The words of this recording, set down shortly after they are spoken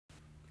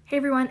Hey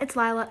everyone, it's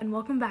Lyla, and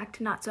welcome back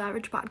to Not So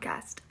Average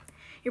Podcast.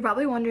 You're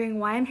probably wondering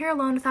why I'm here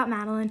alone without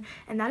Madeline,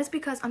 and that is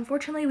because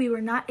unfortunately we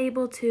were not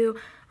able to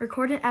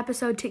record an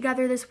episode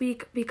together this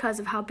week because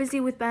of how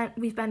busy we've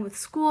been with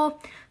school.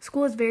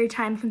 School is very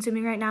time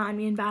consuming right now, and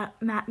me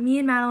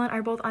and Madeline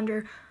are both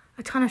under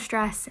a ton of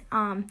stress.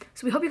 So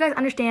we hope you guys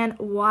understand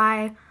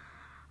why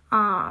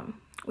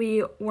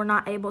we were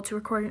not able to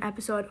record an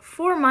episode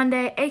for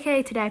Monday,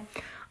 aka today.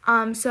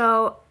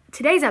 So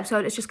today's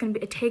episode is just going to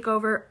be a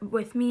takeover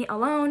with me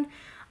alone,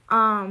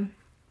 and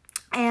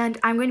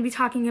I'm going to be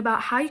talking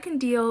about how you can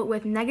deal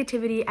with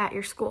negativity at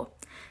your school.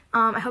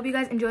 I hope you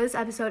guys enjoy this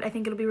episode. I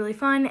think it'll be really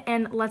fun,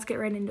 and let's get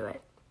right into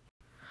it.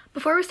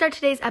 Before we start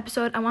today's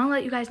episode, I want to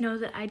let you guys know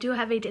that I do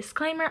have a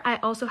disclaimer. I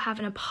also have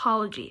an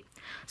apology.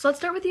 So let's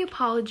start with the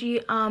apology.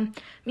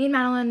 Me and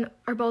Madeline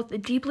are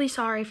both deeply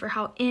sorry for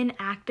how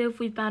inactive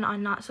we've been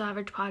on Not So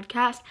Average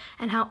Podcast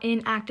and how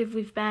inactive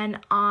we've been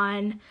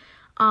on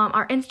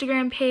our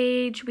Instagram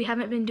page. We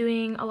haven't been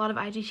doing a lot of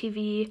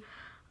IGTV,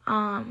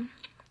 and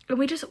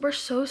we're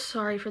so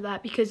sorry for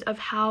that because of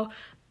how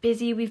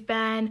busy we've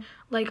been.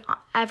 Like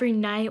every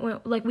night,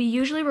 we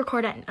usually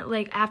record at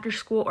after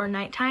school or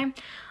nighttime,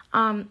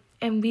 and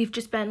we've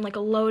just been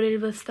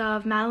loaded with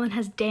stuff. Madeline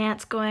has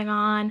dance going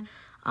on.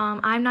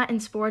 I'm not in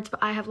sports,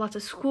 but I have lots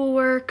of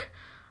schoolwork.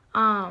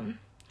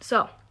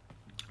 So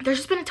there's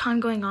just been a ton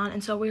going on,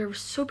 and so we are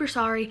super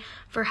sorry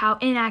for how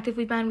inactive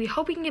we've been. We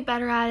hope we can get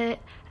better at it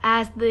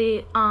as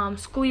the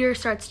school year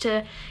starts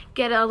to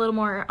get a little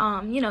more,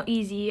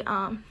 easy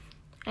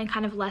and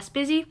kind of less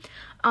busy.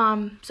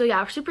 So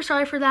yeah, we're super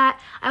sorry for that.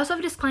 I also have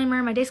a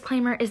disclaimer. My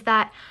disclaimer is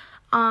that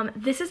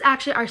this is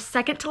actually our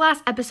second to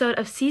last episode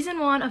of season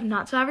 1 of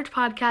Not So Average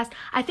Podcast.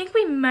 I think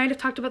we might have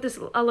talked about this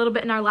a little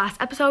bit in our last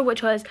episode,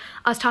 which was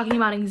us talking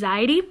about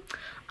anxiety.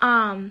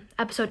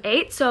 Episode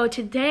 8. So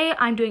today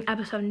I'm doing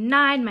episode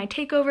 9, my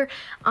takeover.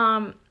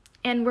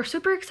 And we're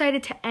super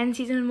excited to end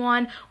season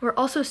 1. We're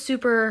also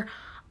super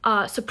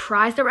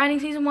surprised that we're ending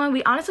season 1.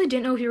 We honestly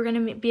didn't know if we were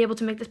going to be able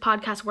to make this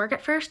podcast work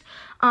at first.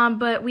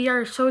 But we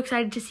are so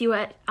excited to see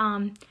what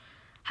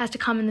has to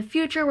come in the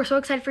future. We're so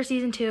excited for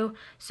season 2.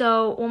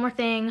 So one more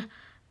thing.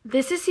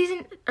 This is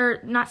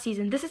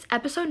this is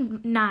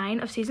episode 9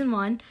 of season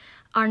 1.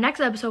 Our next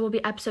episode will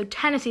be episode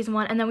 10 of season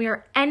 1, and then we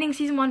are ending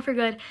season 1 for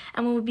good,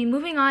 and we will be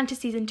moving on to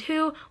season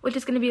 2, which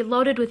is going to be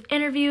loaded with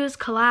interviews,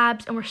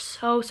 collabs, and we're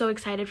so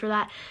excited for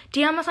that.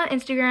 DM us on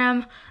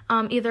Instagram,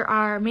 either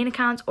our main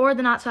accounts or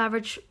the Not So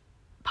Average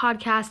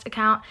Podcast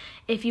account,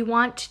 if you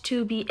want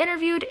to be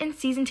interviewed in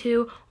season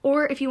 2,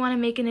 or if you want to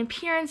make an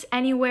appearance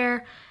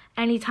anywhere,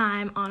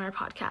 anytime on our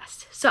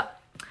podcast. So,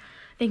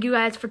 thank you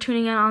guys for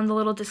tuning in on the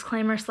little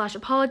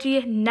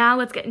disclaimer/apology. Now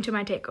let's get into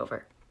my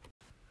takeover.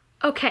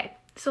 Okay.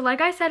 So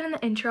like I said in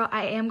the intro,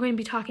 I am going to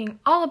be talking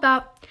all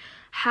about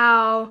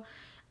how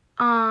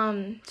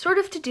sort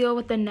of to deal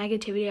with the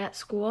negativity at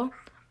school.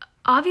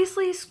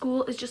 Obviously,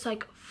 school is just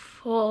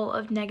full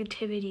of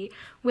negativity,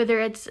 whether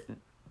it's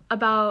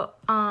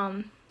about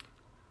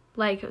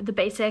the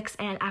basics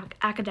and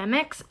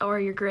academics or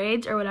your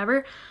grades or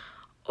whatever,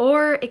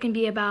 or it can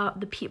be about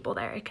the people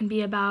there. It can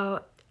be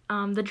about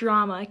the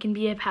drama. It can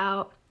be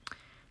about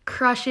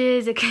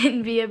crushes. It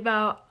can be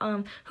about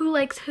who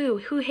likes who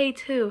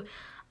hates who.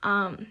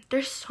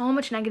 There's so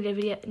much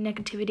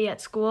negativity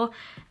at school.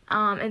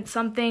 It's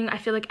something I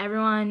feel like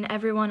everyone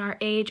our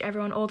age,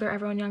 everyone older,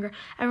 everyone younger,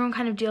 everyone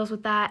kind of deals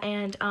with that.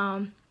 And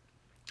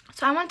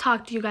so I want to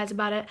talk to you guys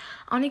about it.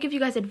 I want to give you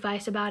guys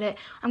advice about it.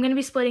 I'm going to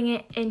be splitting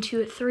it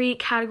into 3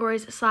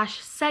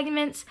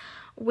 categories/segments,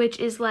 which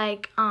is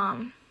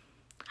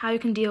how you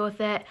can deal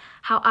with it,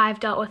 how I've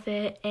dealt with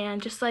it,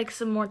 and just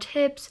some more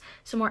tips,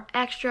 some more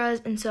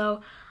extras. And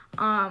so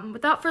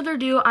without further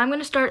ado, I'm going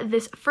to start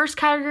this first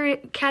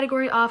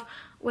category off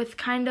with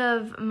kind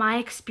of my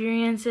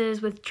experiences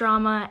with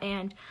drama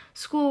and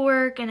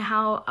schoolwork and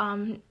how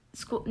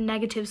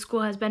negative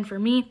school has been for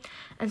me.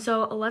 And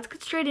so let's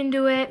get straight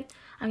into it.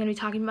 I'm going to be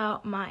talking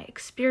about my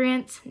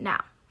experience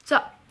now.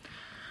 So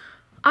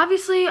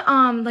obviously,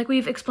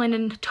 we've explained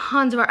in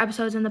tons of our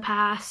episodes in the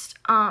past,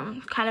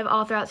 kind of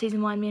all throughout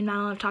season 1, me and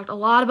Madeline have talked a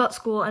lot about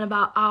school and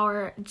about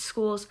our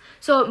schools.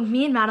 So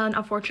me and Madeline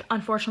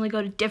unfortunately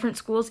go to different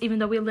schools, even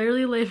though we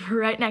literally live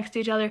right next to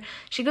each other.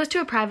 She goes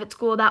to a private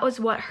school. That was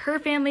what her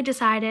family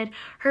decided.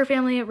 Her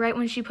family, right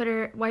when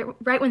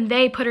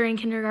they put her in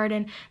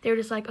kindergarten, they were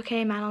just like,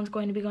 okay, Madeline's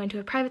going to be going to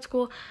a private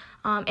school,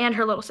 and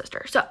her little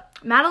sister. So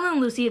Madeline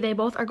and Lucy, they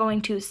both are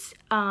going to,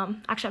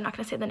 actually, I'm not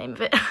going to say the name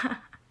of it.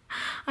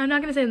 I'm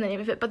not going to say the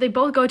name of it, but they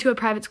both go to a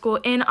private school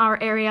in our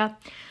area,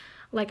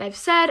 like I've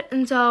said.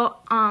 And so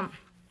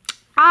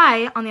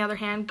I, on the other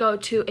hand, go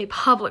to a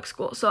public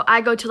school. So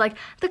I go to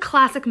the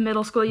classic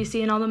middle school you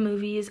see in all the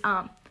movies.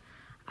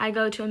 I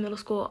go to a middle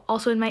school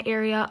also in my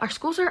area. Our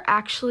schools are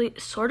actually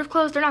sort of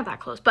close. They're not that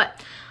close,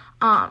 but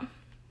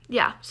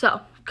yeah. So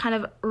kind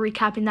of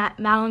recapping that,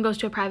 Madeline goes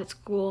to a private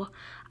school.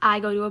 I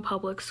go to a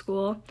public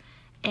school,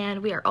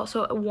 and we are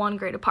also 1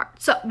 grade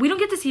apart. So we don't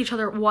get to see each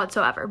other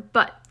whatsoever,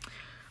 but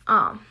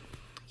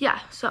yeah,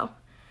 so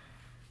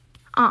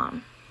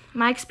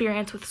my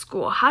experience with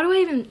school. How do I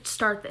even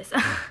start this?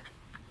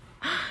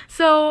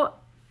 So,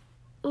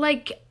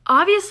 like,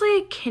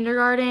 obviously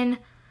kindergarten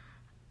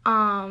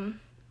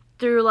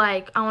through,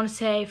 like, I want to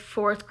say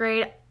 4th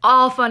grade,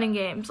 all fun and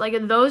games. Like,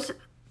 those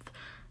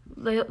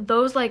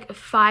like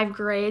 5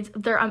 grades,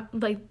 they're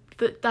like,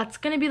 that's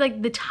gonna be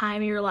like the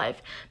time of your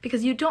life,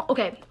 because you don't,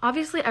 okay,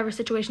 obviously every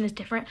situation is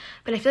different,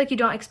 but I feel like you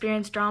don't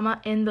experience drama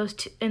in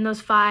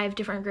those 5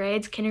 different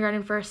grades: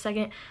 kindergarten, 1st,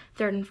 2nd,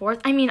 3rd, and 4th.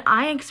 I mean,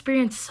 I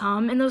experienced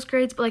some in those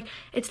grades, but like,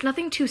 it's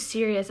nothing too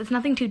serious, it's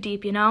nothing too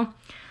deep, you know?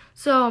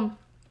 So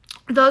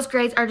those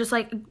grades are just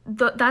like,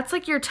 that's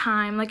like your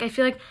time. Like, I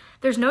feel like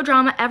there's no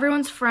drama,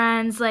 everyone's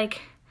friends,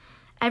 like,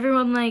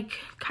 everyone like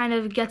kind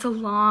of gets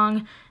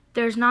along,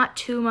 there's not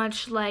too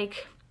much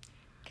like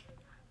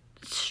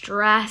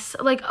stress.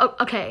 Like,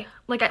 okay,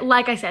 like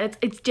I said,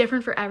 it's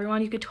different for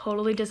everyone. You could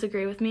totally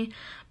disagree with me,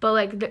 but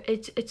like,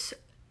 it's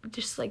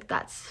just like,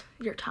 that's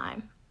your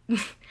time.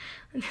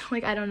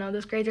 Like, I don't know,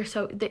 those grades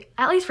are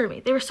at least for me,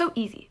 they were so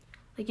easy.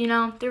 Like, you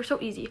know, they were so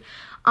easy.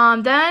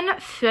 Then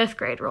 5th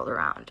grade rolled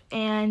around,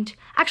 and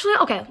actually,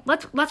 okay,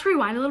 let's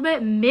rewind a little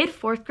bit. Mid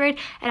 4th grade,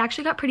 it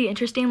actually got pretty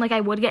interesting. Like, I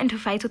would get into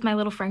fights with my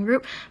little friend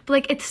group, but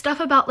like, it's stuff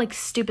about like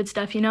stupid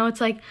stuff, you know?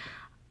 It's like,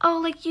 oh,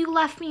 like, you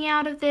left me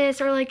out of this,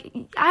 or like,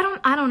 I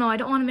don't know, I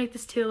don't want to make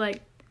this too,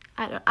 like,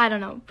 I don't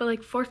know, but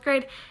like 4th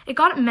grade, it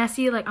got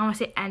messy. Like, I want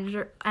to say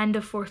end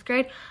of 4th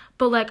grade,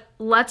 but like,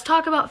 let's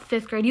talk about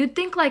 5th grade. You'd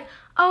think like,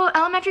 oh,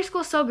 elementary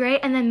school is so great,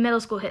 and then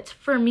middle school hits.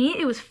 For me,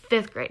 it was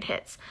 5th grade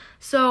hits.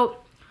 So,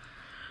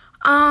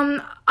 I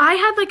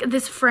had like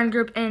this friend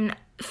group in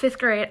 5th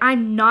grade.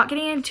 I'm not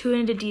getting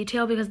into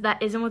detail because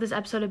that isn't what this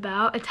episode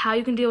about. It's how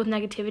you can deal with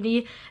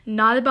negativity,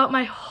 not about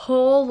my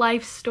whole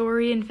life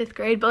story in 5th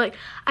grade, but like,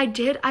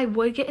 I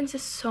would get into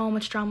so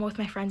much drama with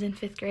my friends in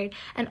 5th grade.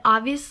 And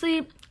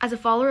obviously, as a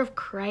follower of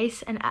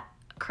Christ and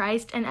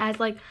as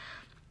like,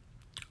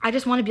 I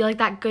just want to be like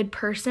that good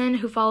person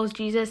who follows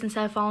Jesus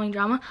instead of following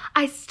drama,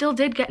 I still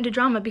did get into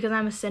drama because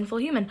I'm a sinful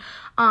human.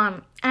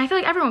 And I feel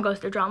like everyone goes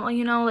through drama,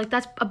 you know, like,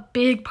 that's a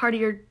big part of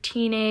your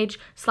teenage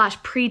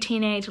 /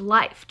 pre-teenage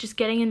life, just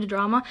getting into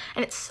drama,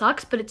 and it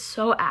sucks, but it's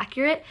so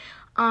accurate.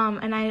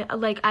 And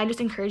I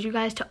just encourage you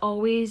guys to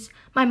always,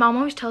 my mom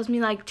always tells me,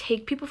 like,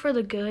 take people for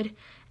the good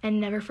and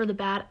never for the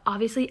bad.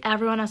 Obviously,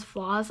 everyone has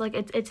flaws. Like,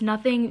 it's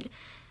nothing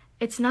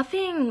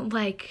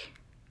like,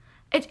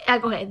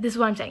 okay, this is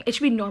what I'm saying. It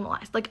should be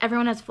normalized. Like,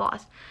 everyone has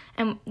flaws,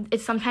 and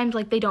it's sometimes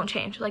like they don't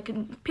change. Like,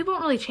 people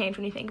don't really change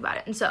when you think about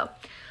it. And so,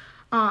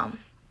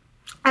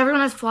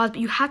 everyone has flaws, but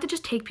you have to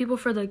just take people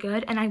for the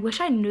good. And I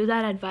wish I knew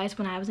that advice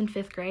when I was in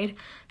 5th grade,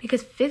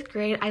 because 5th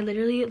grade, I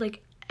literally,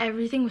 like,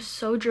 everything was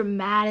so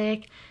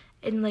dramatic,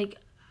 and like,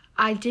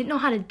 I didn't know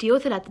how to deal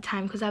with it at the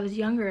time because I was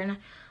younger, and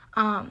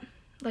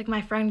like,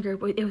 my friend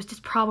group, it was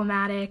just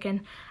problematic,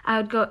 and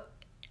I would go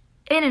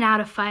in and out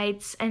of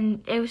fights,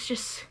 and it was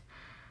just,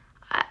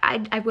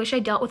 I wish I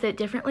dealt with it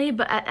differently,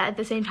 but at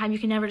the same time, you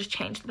can never just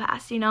change the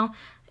past, you know?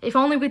 If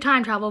only we could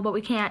time travel, but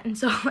we can't, and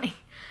so, like,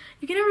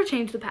 you can never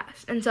change the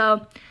past. And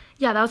so,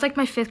 yeah, that was, like,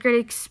 my 5th grade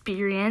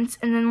experience,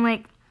 and then,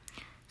 like,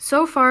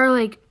 so far,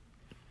 like,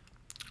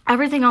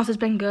 everything else has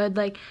been good.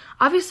 Like,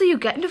 obviously, you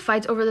get into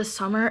fights over the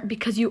summer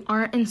because you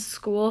aren't in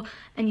school,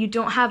 and you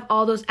don't have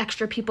all those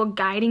extra people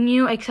guiding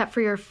you except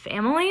for your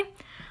family.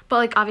 But,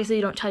 like, obviously,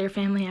 you don't tell your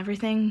family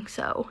everything,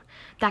 so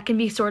that can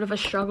be sort of a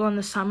struggle in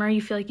the summer. You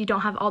feel like you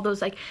don't have all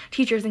those, like,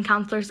 teachers and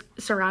counselors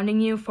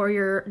surrounding you for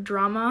your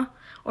drama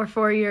or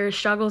for your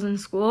struggles in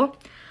school.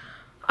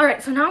 All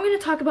right, so now I'm going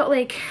to talk about,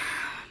 like,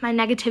 my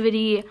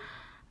negativity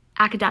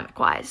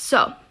academic-wise.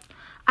 So,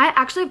 I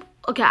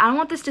don't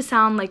want this to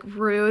sound, like,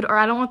 rude, or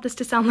I don't want this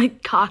to sound,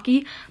 like,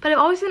 cocky, but I've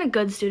always been a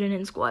good student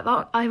in school.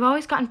 I've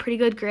always gotten pretty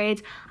good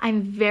grades.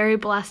 I'm very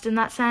blessed in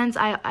that sense.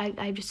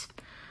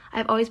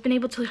 I've always been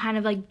able to kind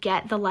of, like,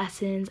 get the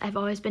lessons. I've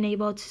always been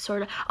able to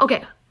sort of,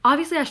 okay,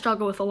 obviously I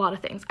struggle with a lot of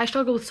things. I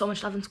struggle with so much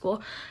stuff in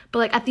school, but,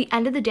 like, at the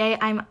end of the day,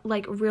 I'm,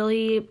 like,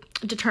 really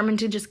determined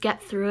to just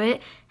get through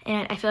it,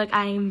 and I feel like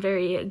I am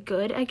very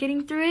good at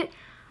getting through it.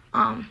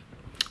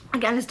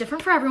 Again, it's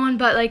different for everyone,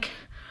 but, like,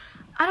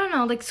 I don't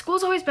know, like,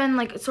 school's always been,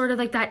 like, sort of,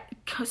 like, that,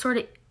 sort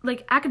of,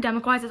 like,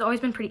 academic-wise, it's always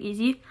been pretty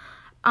easy,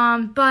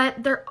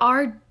 but there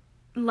are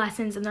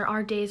lessons and there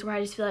are days where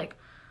I just feel like,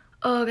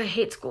 oh, I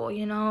hate school,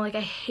 you know, like,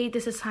 I hate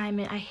this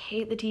assignment, I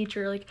hate the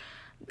teacher, like,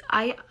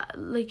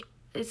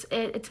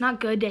 it's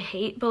not good to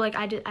hate, but, like,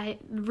 I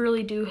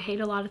really do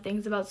hate a lot of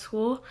things about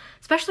school,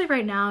 especially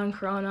right now in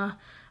Corona,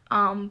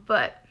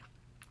 but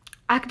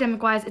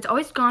academic-wise, it's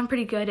always gone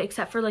pretty good,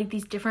 except for, like,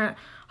 these different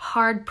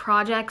hard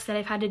projects that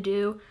I've had to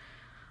do.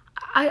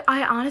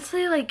 I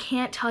honestly, like,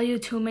 can't tell you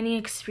too many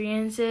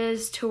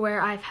experiences to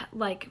where I've,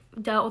 like,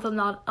 dealt with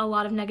a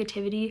lot of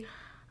negativity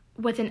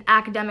with an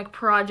academic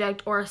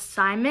project or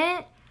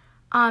assignment.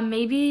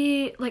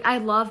 Maybe, like, I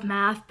love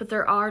math, but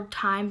there are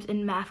times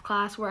in math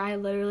class where I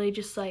literally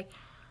just, like,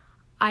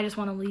 I just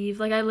want to leave.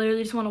 Like, I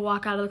literally just want to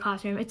walk out of the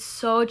classroom. It's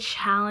so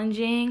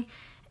challenging,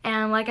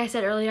 And like I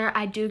said earlier,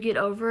 I do get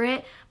over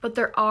it, but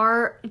there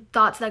are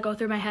thoughts that go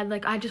through my head,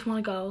 like, I just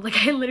want to go.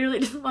 Like, I literally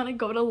just want to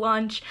go to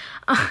lunch,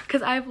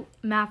 because I have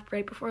math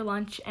right before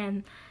lunch,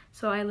 and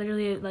so I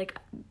literally, like,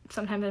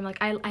 sometimes I'm like,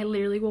 I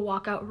literally will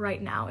walk out right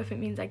now if it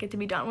means I get to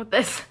be done with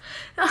this.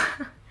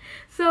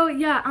 So,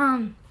 yeah,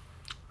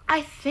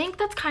 I think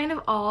that's kind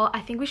of all.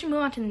 I think we should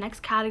move on to the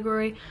next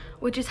category,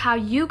 which is how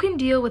you can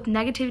deal with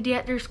negativity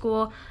at your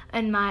school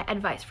and my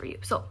advice for you.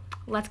 So,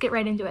 let's get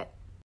right into it.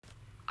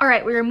 All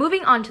right, we are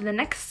moving on to the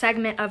next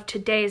segment of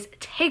today's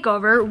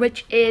takeover,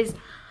 which is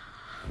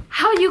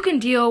how you can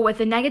deal with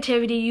the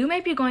negativity you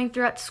might be going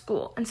through at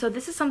school. And so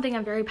this is something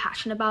I'm very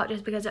passionate about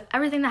just because of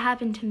everything that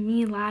happened to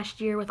me last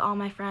year with all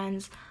my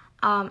friends.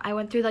 I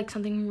went through, like,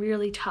 something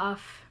really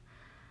tough.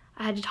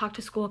 I had to talk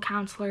to school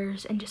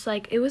counselors, and just,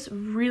 like, it was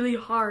really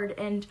hard.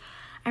 And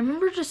I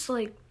remember just,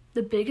 like,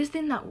 the biggest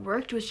thing that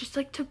worked was just,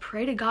 like, to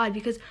pray to God,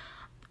 because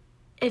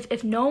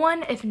if no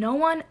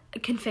one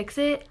can fix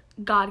it,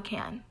 God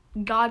can.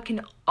 God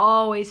can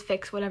always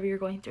fix whatever you're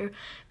going through,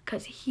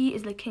 because he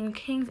is the King of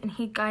Kings and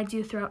he guides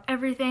you throughout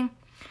everything.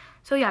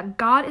 So yeah,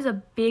 God is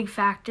a big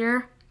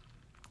factor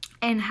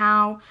in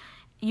how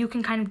you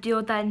can kind of deal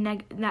with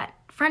that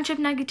friendship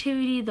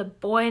negativity, the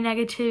boy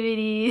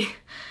negativity,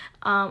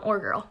 or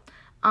girl,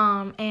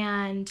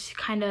 and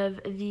kind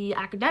of the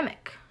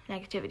academic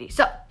negativity.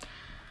 So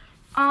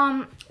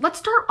let's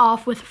start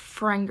off with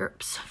friend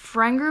groups.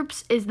 Friend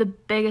groups is the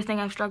biggest thing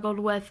I've struggled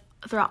with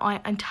throughout my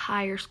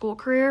entire school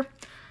career.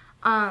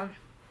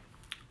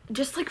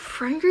 Just like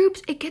friend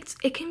groups, it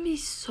can be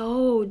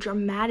so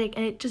dramatic,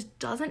 and it just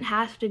doesn't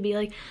have to be.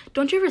 Like,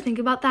 don't you ever think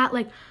about that?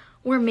 Like,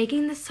 we're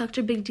making this such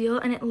a big deal,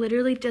 and it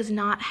literally does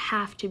not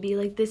have to be.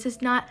 Like, this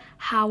is not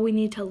how we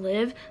need to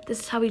live. This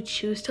is how we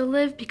choose to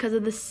live because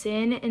of the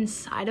sin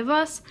inside of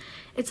us.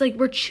 It's like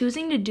we're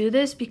choosing to do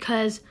this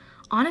because,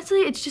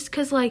 honestly, it's just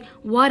because, like,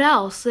 what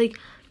else? Like,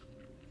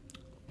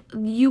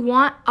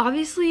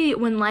 obviously,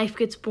 when life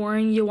gets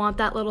boring, you want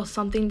that little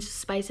something to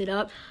spice it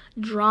up.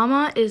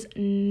 Drama is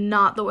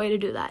not the way to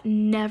do that.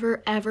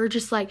 Never, ever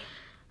just, like,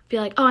 be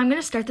like, oh, I'm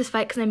going to start this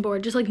fight because I'm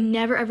bored. Just, like,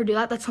 never, ever do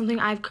that. That's something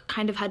I've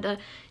kind of had to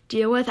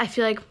deal with. I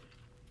feel like,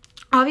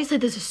 obviously,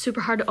 this is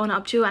super hard to own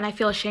up to, and I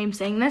feel ashamed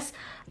saying this.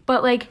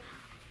 But, like,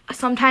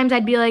 sometimes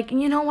I'd be like,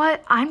 you know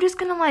what? I'm just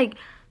going to, like,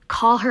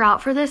 call her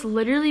out for this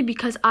literally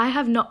because I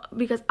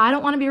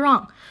don't want to be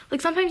wrong. Like,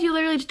 sometimes you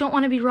literally just don't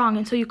want to be wrong,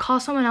 and so you call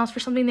someone else for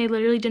something they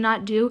literally did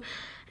not do,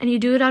 and you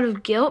do it out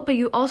of guilt, but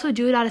you also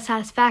do it out of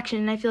satisfaction.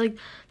 And I feel like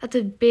that's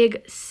a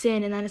big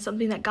sin, and that is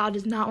something that God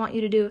does not want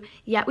you to do.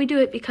 Yet we do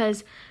it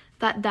because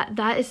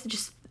that is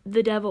just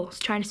the devil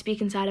trying to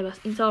speak inside of us.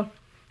 And so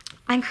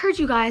I encourage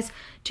you guys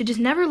to just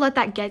never let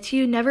that get to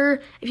you.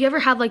 Never, if you ever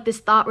have, like, this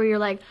thought where you're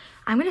like,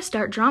 I'm going to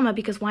start drama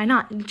because why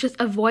not? Just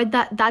avoid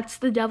that. That's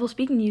the devil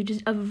speaking to you.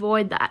 Just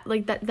avoid that.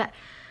 Like, that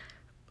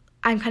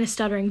I'm kind of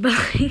stuttering, but,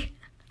 like,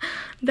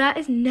 that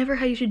is never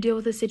how you should deal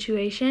with a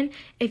situation.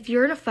 If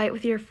you're in a fight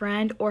with your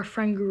friend or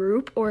friend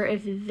group, or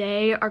if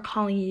they are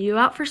calling you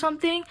out for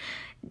something,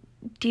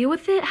 deal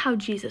with it how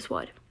Jesus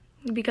would.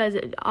 Because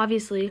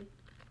obviously,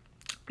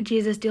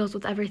 Jesus deals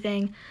with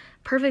everything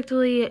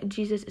perfectly.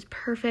 Jesus is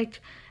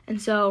perfect.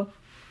 And so,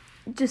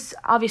 just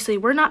obviously,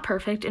 we're not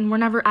perfect, and we're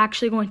never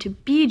actually going to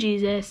be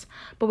Jesus,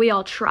 but we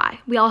all try.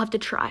 We all have to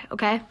try,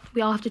 okay?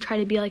 We all have to try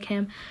to be like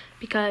him,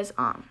 because,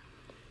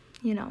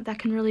 that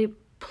can really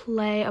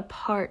play a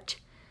part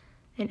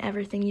in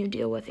everything you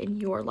deal with in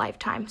your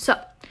lifetime. So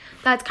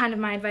that's kind of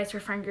my advice for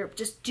friend group.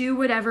 Just do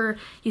whatever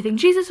you think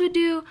Jesus would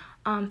do.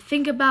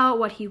 Think about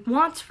what he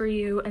wants for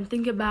you, and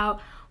think about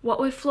what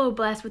would flow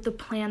best with the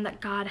plan that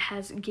God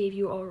has gave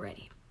you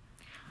already.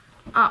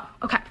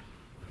 Okay.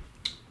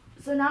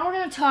 So now we're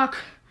going to talk,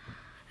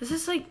 this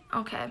is like,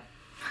 okay.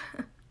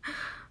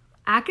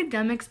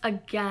 Academics,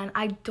 again,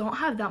 I don't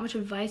have that much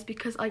advice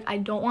because, like, I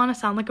don't want to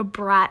sound like a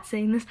brat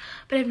saying this,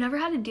 but I've never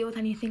had to deal with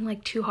anything,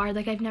 like, too hard.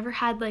 Like, I've never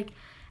had, like,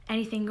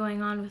 anything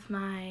going on with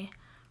my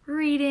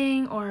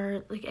reading,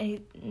 or,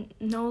 like,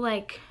 no,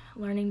 like,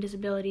 learning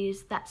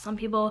disabilities that some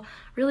people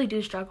really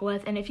do struggle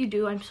with. And if you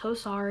do, I'm so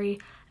sorry.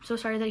 I'm so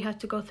sorry that you have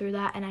to go through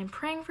that, and I'm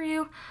praying for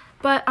you.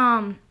 But,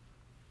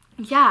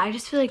 yeah, I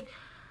just feel like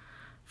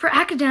for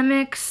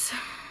academics,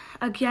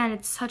 again,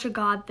 it's such a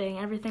God thing.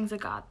 Everything's a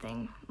God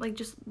thing. Like,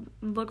 just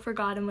look for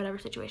God in whatever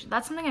situation.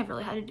 That's something I've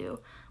really had to do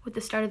with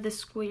the start of this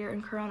school year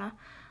in Corona.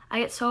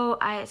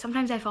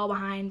 Sometimes I fall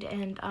behind,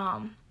 and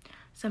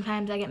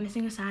sometimes I get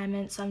missing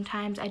assignments.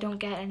 Sometimes I don't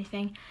get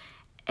anything.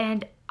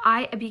 And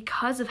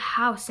because of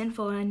how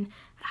sinful and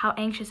how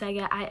anxious I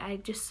get, I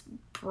just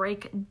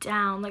break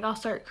down. Like, I'll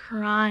start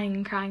crying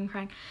and crying and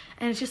crying.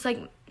 And it's just like,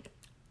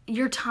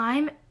 your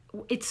time,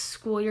 it's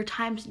school. Your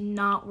time's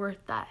not worth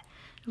that.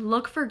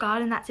 Look for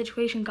God in that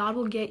situation. God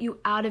will get you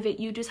out of it.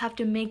 You just have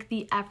to make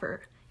the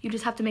effort.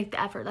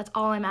 That's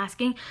all I'm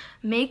asking.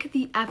 Make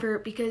the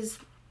effort, because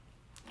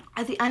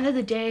at the end of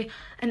the day,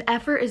 an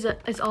effort is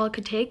all it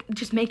could take.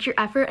 Just make your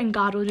effort, and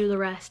God will do the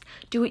rest.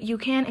 Do what you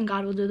can, and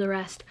God will do the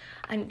rest.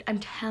 I'm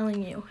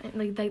telling you,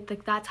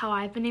 like that's how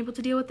I've been able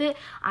to deal with it.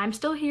 I'm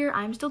still here.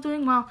 I'm still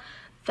doing well.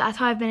 that's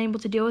how I've been able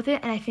to deal with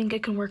it, and I think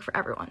it can work for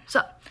everyone.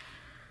 So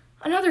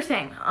another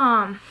thing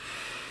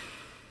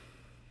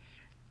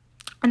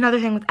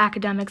with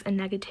academics and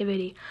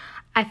negativity,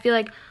 I feel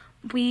like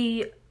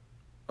we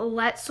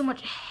let so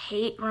much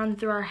hate run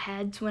through our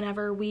heads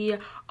whenever we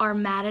are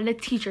mad at a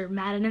teacher,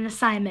 mad at an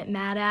assignment,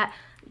 mad at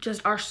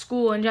just our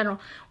school in general.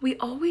 We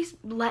always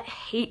let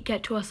hate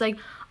get to us. Like,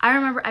 I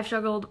remember I've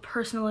struggled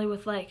personally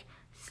with, like,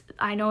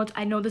 I know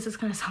this is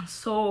gonna sound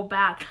so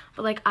bad,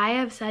 but like, I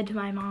have said to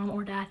my mom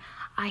or dad,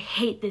 I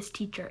hate this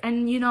teacher,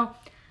 and you know,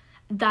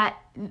 that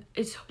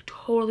is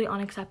totally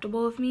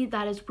unacceptable of me.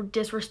 That is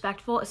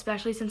disrespectful,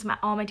 especially since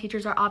all my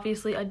teachers are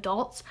obviously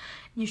adults.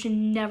 You should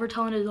never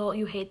tell an adult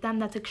you hate them.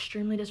 That's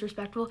extremely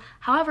disrespectful.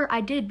 However, I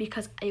did,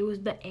 because it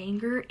was the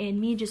anger in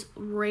me just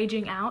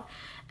raging out.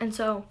 And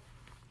so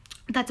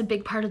that's a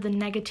big part of the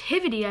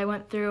negativity I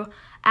went through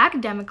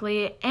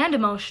academically and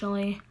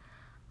emotionally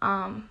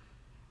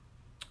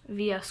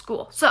via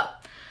school. So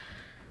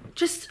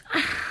just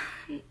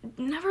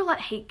never let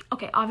hate,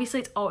 okay,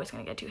 obviously it's always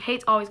going to get to you.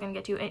 Hate's always going to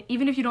get to you. And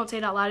even if you don't say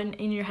it out loud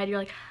in your head, you're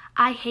like,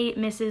 I hate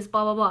Mrs.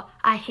 blah, blah, blah.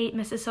 I hate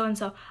Mrs.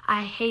 So-and-so.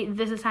 I hate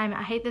this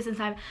assignment. I hate this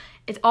assignment.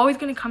 It's always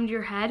going to come to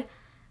your head.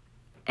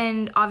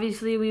 And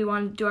obviously we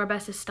want to do our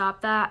best to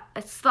stop that.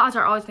 Thoughts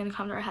are always going to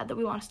come to our head that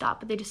we want to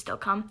stop, but they just still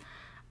come.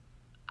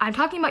 I'm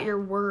talking about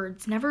your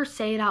words. Never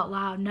say it out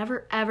loud.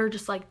 Never, ever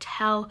just like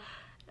tell.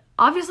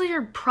 Obviously,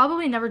 you're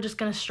probably never just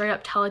going to straight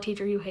up tell a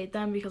teacher you hate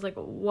them, because, like,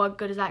 what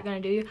good is that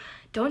going to do you?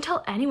 Don't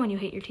tell anyone you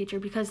hate your teacher,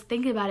 because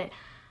think about it.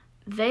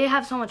 They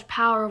have so much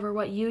power over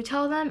what you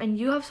tell them, and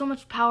you have so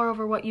much power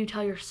over what you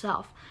tell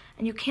yourself.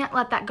 And you can't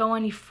let that go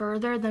any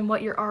further than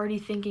what you're already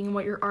thinking and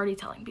what you're already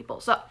telling people.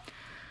 So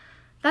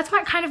that's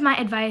my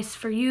advice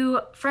for you,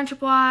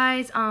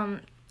 friendship-wise,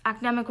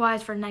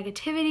 academic-wise, for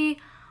negativity.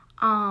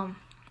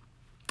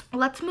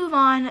 Let's move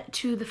on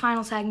to the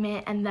final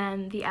segment and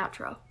then the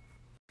outro.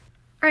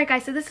 Alright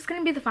guys, so this is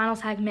going to be the final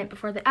segment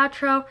before the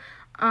outro,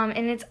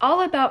 and it's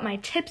all about my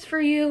tips for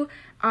you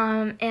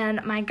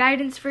and my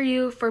guidance for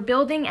you for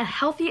building a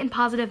healthy and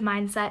positive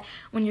mindset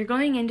when you're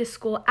going into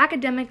school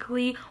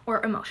academically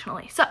or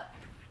emotionally. So,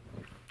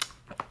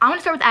 I want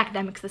to start with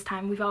academics this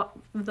time.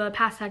 The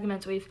past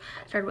segments we've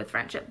started with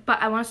friendship,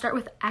 but I want to start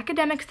with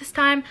academics this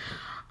time.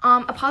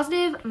 A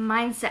positive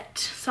mindset,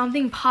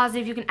 something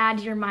positive you can add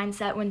to your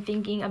mindset when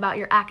thinking about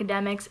your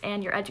academics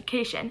and your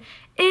education,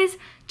 is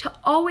to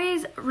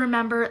always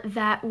remember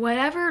that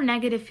whatever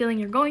negative feeling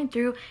you're going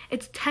through,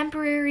 it's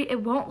temporary,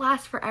 it won't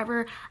last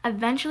forever.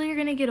 Eventually you're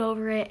going to get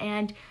over it,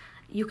 and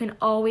you can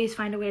always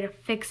find a way to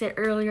fix it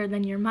earlier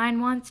than your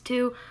mind wants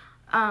to.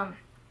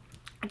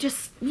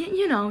 Just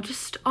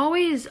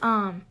always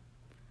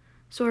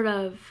sort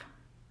of,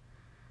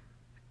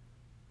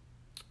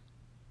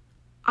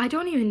 I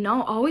don't even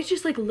know, always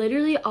just like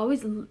literally,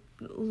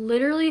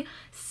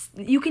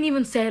 you can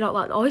even say it out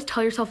loud. Always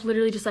tell yourself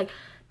literally, just like,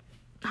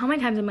 how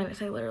many times am I going to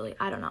say literally?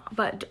 I don't know.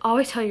 But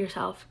always tell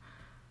yourself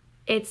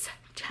it's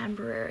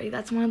temporary.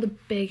 That's one of the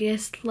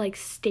biggest like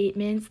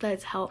statements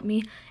that's helped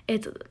me.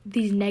 It's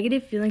these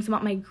negative feelings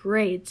about my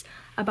grades,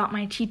 about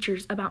my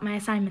teachers, about my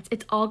assignments.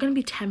 It's all going to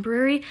be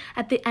temporary.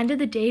 At the end of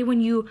the day,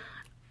 when you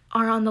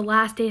are on the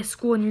last day of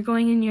school and you're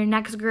going in your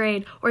next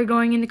grade, or you're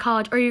going into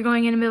college, or you're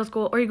going into middle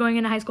school, or you're going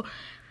into high school,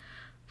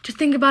 just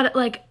think about it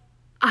like,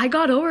 I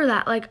got over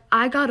that. Like,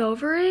 I got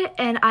over it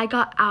and I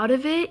got out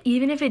of it.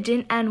 Even if it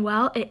didn't end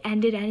well, it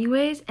ended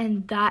anyways,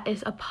 and that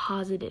is a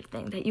positive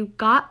thing, that you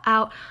got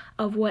out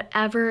of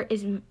whatever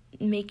is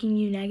making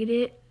you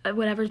negative,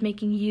 whatever's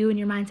making you and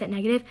your mindset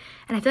negative.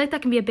 And I feel like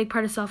that can be a big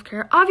part of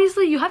self-care.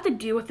 Obviously, you have to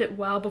deal with it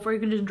well before you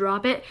can just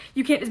drop it.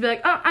 You can't just be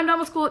like, oh, I'm done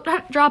with school,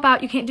 drop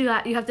out. You can't do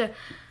that. You have to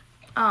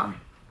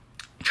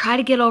try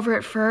to get over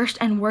it first,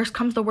 and worst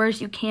comes to worst,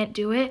 you can't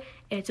do it.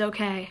 It's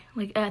okay.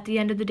 Like, at the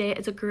end of the day,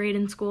 it's a grade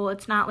in school.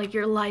 It's not like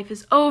your life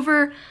is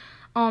over.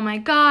 Oh my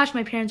gosh,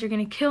 my parents are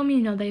gonna kill me.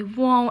 No, they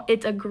won't.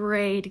 It's a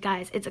grade,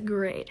 guys. It's a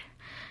grade.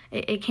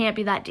 It can't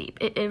be that deep.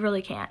 It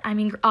really can't. I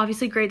mean,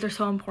 obviously grades are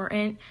so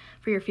important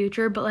for your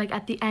future, but like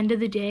at the end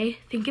of the day,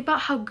 think about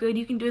how good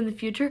you can do in the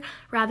future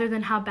rather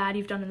than how bad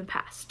you've done in the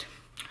past.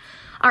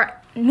 All right,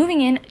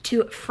 moving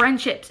into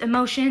friendships,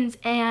 emotions,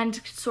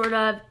 and sort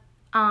of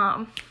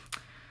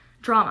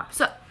drama.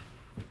 So,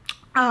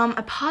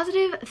 a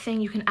positive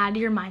thing you can add to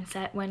your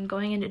mindset when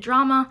going into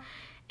drama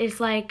is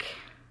like,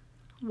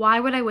 why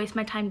would I waste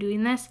my time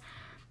doing this?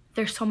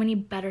 There's so many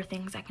better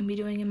things I can be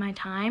doing in my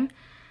time.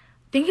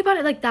 Think about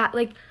it like that.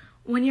 Like,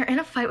 when you're in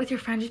a fight with your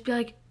friend, just be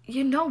like,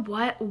 you know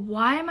what?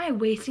 Why am I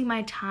wasting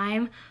my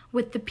time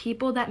with the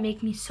people that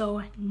make me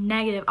so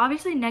negative?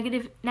 Obviously,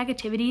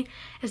 negativity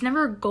is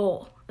never a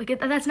goal. Like,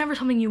 that's never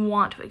something you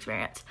want to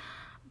experience.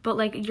 But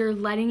like, you're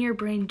letting your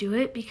brain do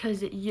it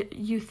because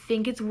you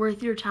think it's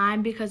worth your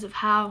time because of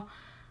how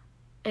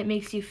it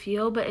makes you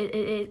feel. But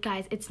it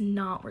guys, it's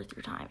not worth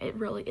your time. It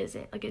really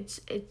isn't. Like,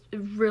 it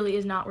really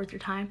is not worth your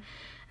time.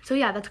 So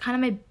yeah, that's kind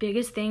of my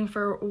biggest thing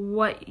for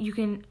what you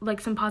can, like,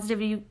 some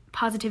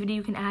positivity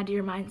you can add to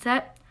your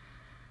mindset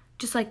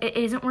just like, it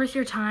isn't worth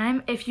your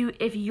time. If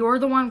you're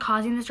the one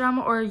causing this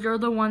drama or you're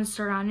the one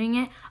surrounding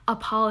it,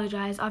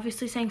 apologize.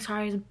 Obviously, saying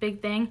sorry is a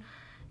big thing.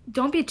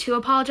 Don't be too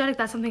apologetic.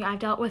 That's something I've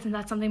dealt with, and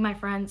that's something my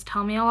friends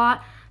tell me a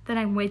lot, that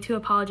I'm way too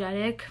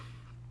apologetic.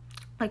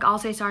 Like, I'll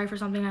say sorry for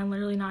something I'm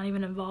literally not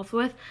even involved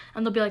with,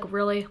 and they'll be like,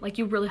 really? Like,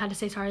 you really had to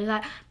say sorry to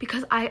that?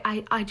 Because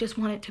I just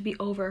want it to be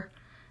over.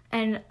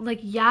 And, like,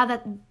 yeah,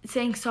 that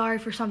saying sorry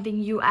for something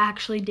you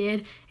actually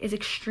did is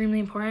extremely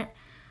important,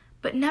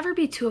 but never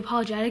be too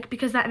apologetic,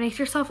 because that makes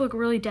yourself look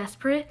really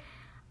desperate,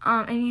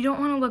 and you don't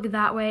want to look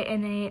that way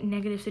in a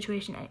negative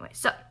situation anyway.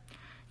 So,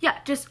 yeah,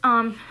 just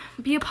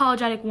be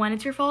apologetic when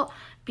it's your fault.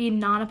 Be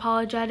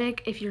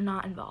non-apologetic if you're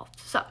not involved.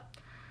 So,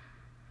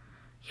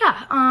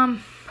 yeah,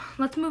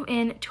 let's move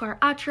in to our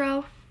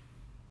outro.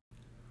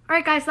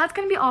 Alright guys, so that's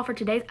going to be all for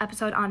today's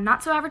episode on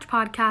Not So Average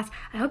Podcast.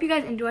 I hope you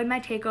guys enjoyed my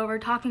takeover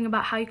talking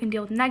about how you can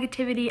deal with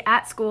negativity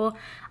at school.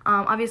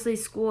 Obviously,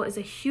 school is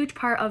a huge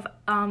part of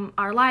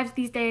our lives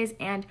these days,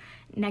 and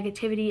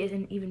negativity is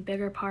an even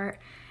bigger part.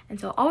 And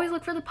so always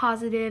look for the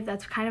positive.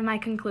 That's kind of my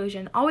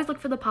conclusion. Always look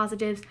for the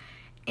positives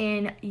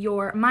in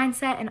your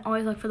mindset, and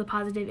always look for the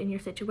positive in your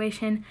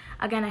situation.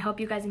 Again, I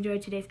hope you guys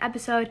enjoyed today's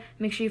episode.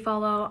 Make sure you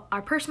follow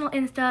our personal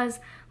Instas,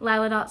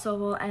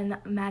 Lyla.Sobel and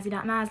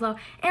Mazzy.Maslow,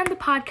 and the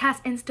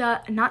podcast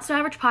Insta, Not So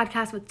Average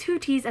Podcast, with 2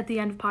 T's at the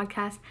end of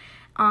podcast.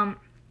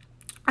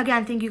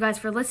 Again, thank you guys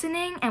for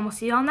listening, and we'll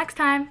see you all next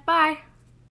time. Bye!